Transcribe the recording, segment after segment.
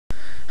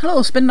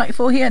Hello,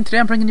 Spin94 here, and today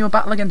I'm bringing you a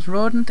battle against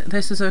Rodent.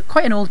 This is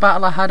quite an old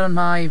battle I had on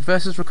my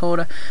Versus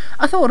recorder.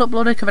 I thought I'd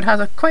upload it because it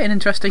has quite an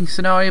interesting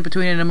scenario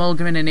between an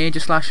Emolga and an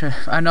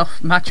Aegislash, an off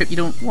matchup you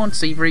don't want to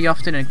see very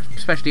often, and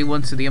especially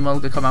once the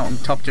Emolga come out on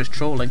top just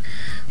trolling.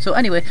 So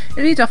anyway,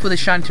 it leads off with a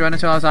shiny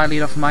Tyranitar as I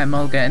lead off with my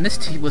Emolga, and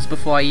this was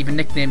before I even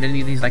nicknamed any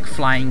of these like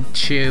Flying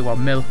Chew or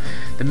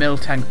the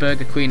Miltank,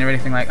 Burger Queen or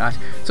anything like that.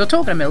 So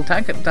talking to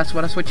Miltank, that's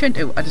what I switch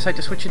into. I decided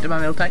to switch into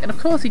my Miltank, and of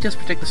course he just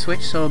predicted the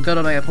switch, so good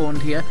on my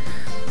opponent here.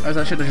 As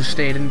I should have just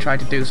stayed and tried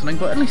to do something,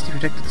 but at least he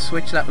predicted the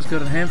switch, that was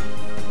good on him.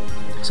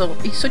 So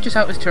he switches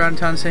out his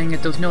Tyranitar saying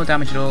it does no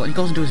damage at all, and he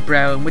goes into his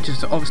Brown, which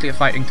is obviously a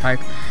fighting type,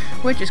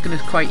 which is going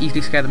to quite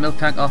easily scare the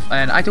Miltank off,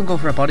 and I don't go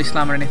for a body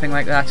slam or anything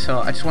like that, so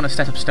I just want to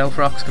set up Stealth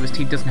Rocks because his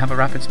team doesn't have a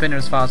rapid spinner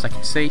as far as I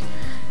can see.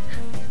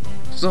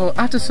 So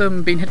after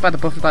some being hit by the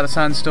buffet by the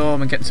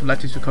sandstorm and getting some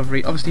lefties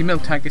recovery, obviously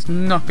Miltank is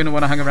not going to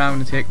want to hang around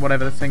and take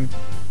whatever the thing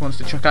wants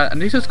to chuck at,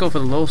 and he does go for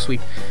the low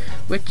sweep,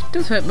 which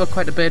does hurt Muck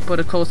quite a bit, but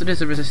of course it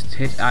is a resisted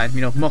hit,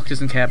 and Muck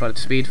doesn't care about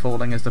its speed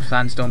falling as the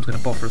sandstorm's going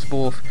to buffer us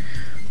both.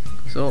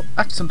 So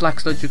after some Black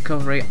Sludge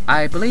recovery,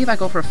 I believe I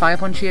go for a Fire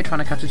Punch here, trying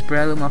to catch his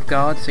Breloom off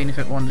guard, seeing if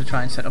it wanted to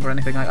try and set up or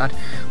anything like that,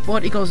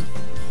 but he goes...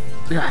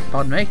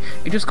 pardon me,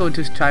 he just goes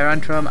into his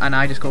Tyrantrum and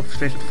I just go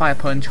straight with Fire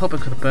Punch, hoping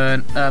for the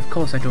burn. Of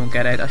course I don't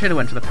get it. I should have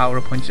went for the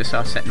Power Punch to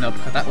start setting up,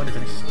 because that would have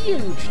done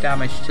huge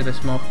damage to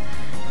this Muck,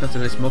 to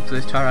this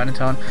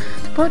Tyranitar.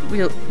 But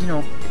we'll,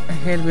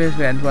 here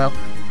we end well.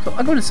 So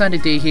I go to Sandy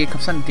D here,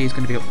 because Sandy D is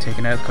going to be able to take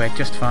an Earthquake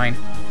just fine.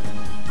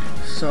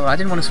 So I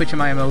didn't want to switch on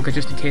my Emolga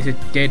just in case it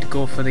did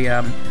go for the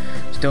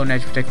Stone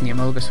Edge protecting the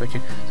Emolga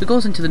switching. So it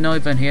goes into the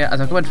Noivern here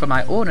as I went for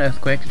my own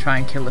Earthquake to try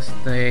and kill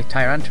the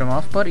Tyrantrum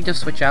off, but he does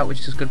switch out,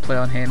 which is a good play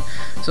on him.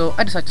 So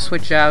I decide to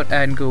switch out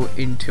and go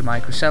into my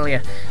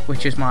Cresselia,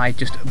 which is my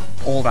just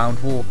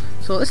all-round wall.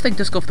 So this thing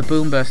does go for the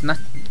Boom Burst, and that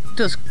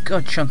does a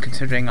good chunk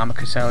considering I'm a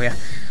Cresselia.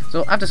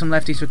 So after some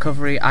lefties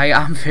recovery, I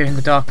am fearing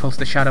the Dark Pulse,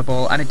 the Shadow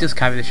Ball, and it does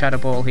carry the Shadow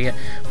Ball here.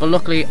 But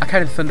luckily, I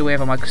carry the Thunder Wave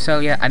on my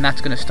Cresselia, and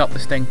that's going to stop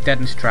this thing dead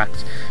in its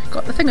tracks.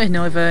 The thing with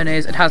Noivern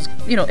is it has,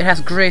 it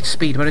has great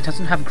speed, but it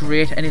doesn't have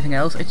great anything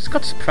else. It's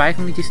got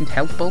surprisingly decent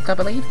health bulk, I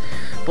believe.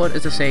 But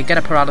as I say, get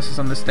a paralysis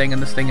on this thing,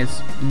 and this thing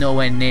is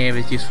nowhere near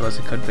as useful as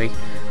it could be.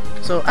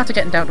 So after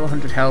getting down to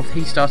 100 health,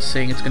 he starts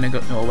saying it's going to go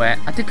nowhere.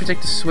 I did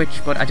predict a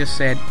switch, but I just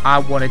said I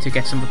wanted to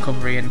get some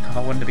recovery and I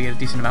wanted to be at a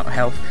decent amount of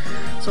health.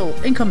 So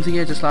in comes the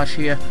Aegislash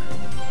here,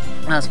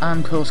 as I'm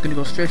of course going to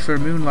go straight for a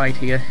Moonlight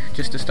here,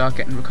 just to start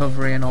getting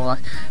recovery and all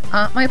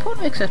that. My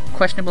opponent makes a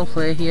questionable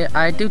play here.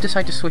 I do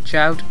decide to switch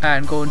out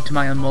and go into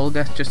my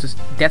Emolga, just as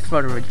Death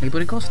Rod originally,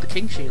 but it goes for the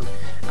King Shield.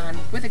 And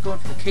with it going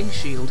for the King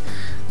Shield,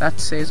 that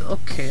says,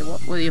 okay,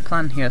 what were your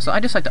plan here? So I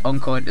decide to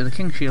Encore into the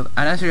King Shield,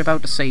 and as you're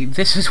about to see,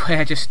 this is where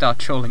I just start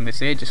trolling this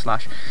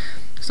Aegislash.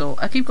 So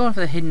I keep going for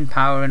the Hidden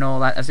Power and all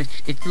that, as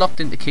it's locked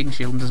into King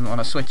Shield and doesn't want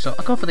to switch. So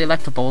I go for the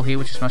Electro Ball here,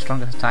 which is my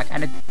strongest attack,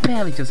 and it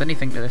barely does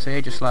anything to this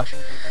Aegislash.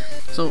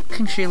 So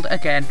King Shield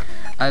again,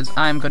 as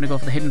I'm going to go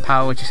for the Hidden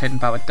Power, which is Hidden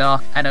Power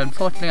Dark, and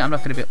unfortunately I'm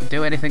not going to be able to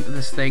do anything to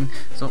this thing.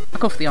 So I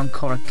go for the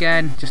Encore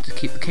again, just to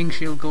keep the King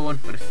Shield going,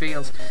 but it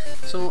fails.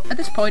 So at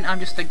this point I'm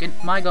just thinking,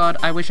 my god,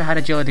 I wish I had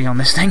agility on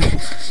this thing.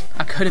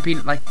 I could have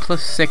been like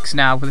 +6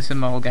 now with this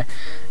Emolga,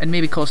 and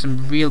maybe cause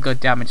some real good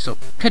damage. So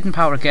Hidden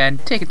Power again,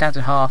 take it down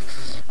to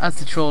half, as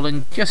the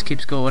trolling just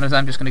keeps going, as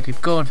I'm just going to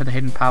keep going for the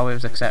Hidden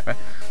Powers, etc.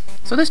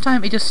 So this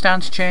time he just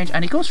stance change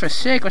and he goes for a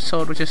Sacred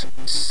Sword, which is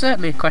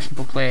certainly a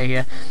questionable play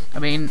here. I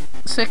mean,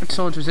 Sacred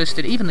Sword's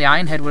resisted, even the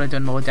Iron Head would have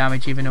done more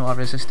damage even though I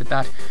resisted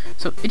that.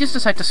 So he just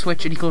decides to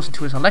switch and he goes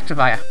into his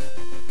Electivire.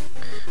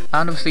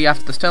 And obviously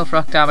after the Stealth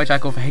Rock damage I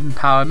go for Hidden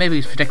Power. Maybe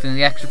he's predicting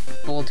the extra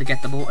ball to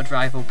get the motor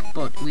drive up,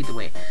 but either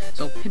way.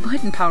 So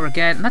Hidden Power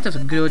again, and that does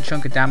a good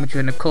chunk of damage,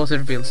 and of course it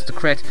reveals the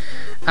crit,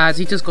 as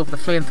he does go for the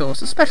Flamethrower.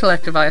 So Special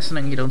Electivire,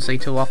 something you don't see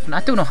too often.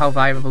 I don't know how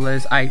viable it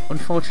is. I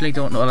unfortunately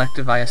don't know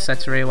Electivire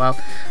sets very well,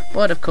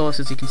 but of course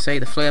as you can see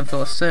the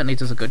Flamethrower certainly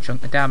does a good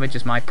chunk of damage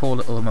as my poor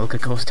little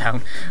Emolga goes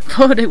down.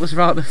 But it was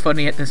rather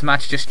funny at this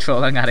match just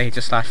trolling at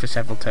Aegislash for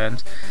several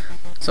turns.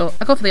 So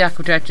I go for the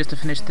Aqua Jet just to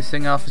finish this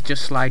thing off, as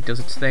just Slide does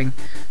its thing.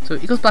 So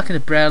he goes back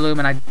into Breloom,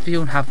 and I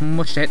don't have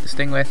much to hit this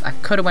thing with. I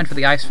could have went for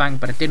the Ice Fang,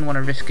 but I didn't want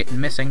to risk it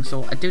missing,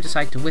 so I do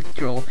decide to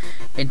withdraw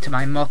into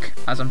my Muck,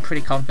 as I'm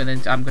pretty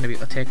confident I'm going to be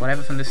able to take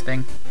whatever from this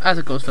thing, as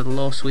it goes for the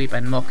low sweep,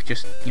 and Muck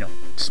just,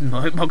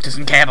 Muck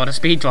doesn't care about a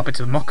speed drop, it's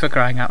a Muck for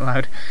crying out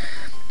loud.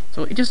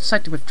 So he just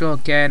decided to withdraw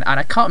again, and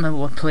I can't remember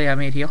what play I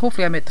made here.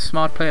 Hopefully I made the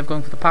smart play of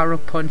going for the Power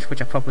Up Punch, which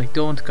I probably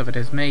don't, because it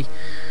is me.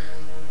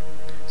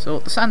 So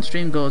the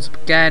Sandstream goes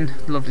up again,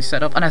 lovely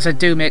setup, and as I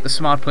do make the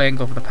smart play and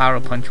go for the Power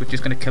Punch, which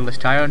is going to kill this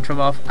Tyrantrum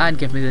off and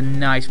give me the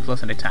nice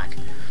plus an attack.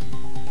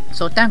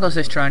 So down goes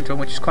this Tyrantrum,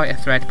 which is quite a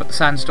threat, but the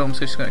Sandstorm's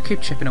just going to keep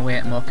chipping away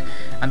at Muck,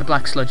 and the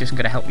Black Sludge isn't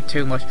going to help me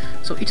too much.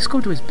 So he just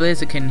goes to his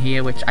Blaziken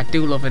here, which I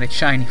do love in its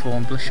shiny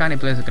form. The shiny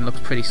Blaziken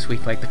looks pretty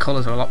sweet, like the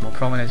colours are a lot more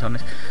prominent on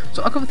it.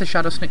 So I'll go with the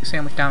Shadow Sneak to see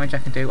how much damage I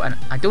can do, and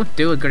I don't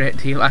do a great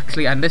deal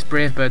actually, and this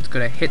Brave Bird's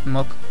going to hit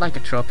Muck like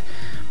a truck.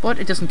 but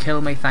it doesn't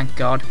kill me, thank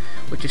God,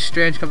 which is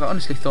strange because I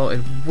honestly thought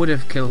it would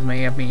have killed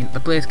me. I mean, the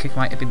Blaze Kick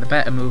might have been the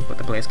better move, but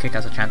the Blaze Kick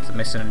has a chance of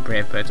missing, and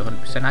Brave Bird's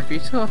 100%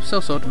 accurate,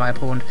 so to my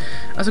opponent.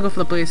 As I go for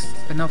the Blaze,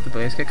 not the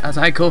Blaze Kick, as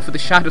I go for the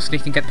Shadow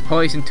Sneak and get the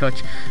Poison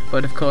Touch,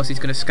 but of course he's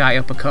going to Sky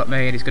Uppercut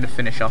me, and he's going to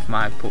finish off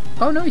my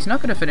oh no, he's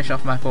not going to finish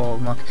off my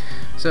Pokemon.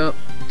 So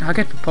I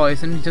get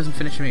poison, he doesn't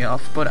finish me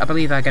off, but I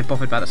believe I get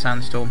buffeted by the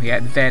Sandstorm here,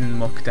 then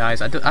Muck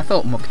dies. I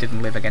thought Muck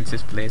didn't live against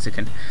this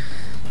Blaziken.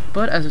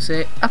 But as I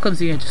say, up comes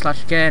the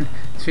Aegislash again.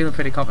 He's feeling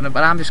pretty confident,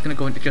 but I'm just going to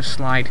go into Just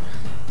Slide.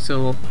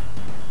 So,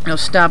 you know,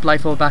 Stab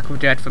Life Orb back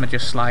with Jet from a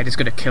Just Slide is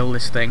going to kill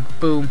this thing.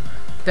 Boom.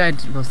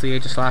 Dead was the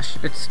Aegislash.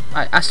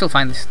 I still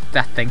find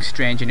that thing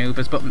strange in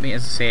Ubers, but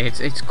as I say,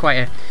 it's quite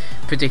a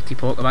predicty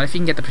Pokemon. If you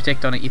can get the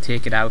predict on it, you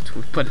take it out.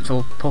 But it's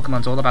all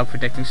Pokemon's all about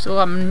predicting. So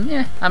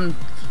I'm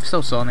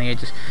still sore on the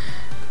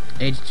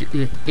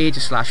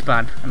Aegislash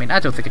ban. I mean, I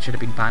don't think it should have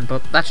been banned,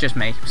 but that's just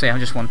me. Say I'm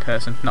just one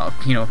person, not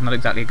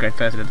exactly a great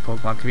person in the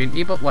Pokemon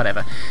community, but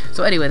whatever.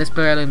 So anyway, this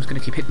Breloom's going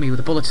to keep hitting me with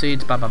the Bullet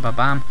Seeds, bam bam bam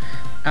bam,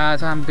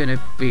 as I'm going to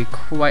be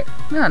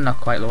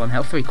not quite low on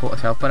health, 3/4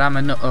 health, but I'm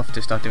enough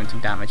to start doing some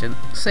damage. And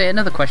say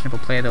another questionable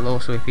play, the low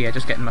sweep here,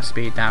 just getting my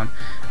speed down,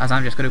 as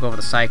I'm just going to go for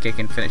the Psychic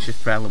and finish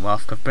this Breloom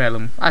off,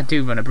 because I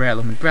do run a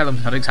Breloom, and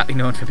Breloom's not exactly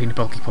known for being a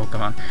bulky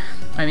Pokemon.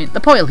 I mean, the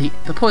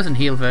Poison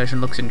Heal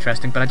version looks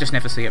interesting, but I just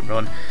never see it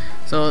run.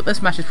 So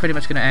this match is pretty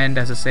much going to end,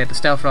 as I said, the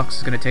Stealth Rocks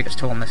is going to take its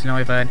toll on this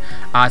Noivern,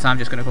 as I'm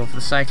just going to go for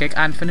the Psychic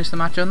and finish the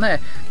match on there.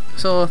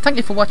 So thank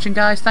you for watching,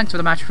 guys. Thanks for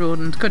the match,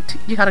 Rodent.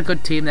 You had a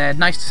good team there.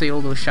 Nice to see all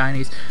those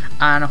shinies,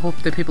 and I hope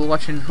the people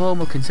watching at home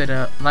will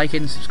consider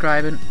liking,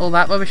 subscribing, all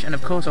that rubbish, and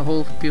of course I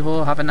hope you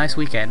all have a nice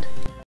weekend.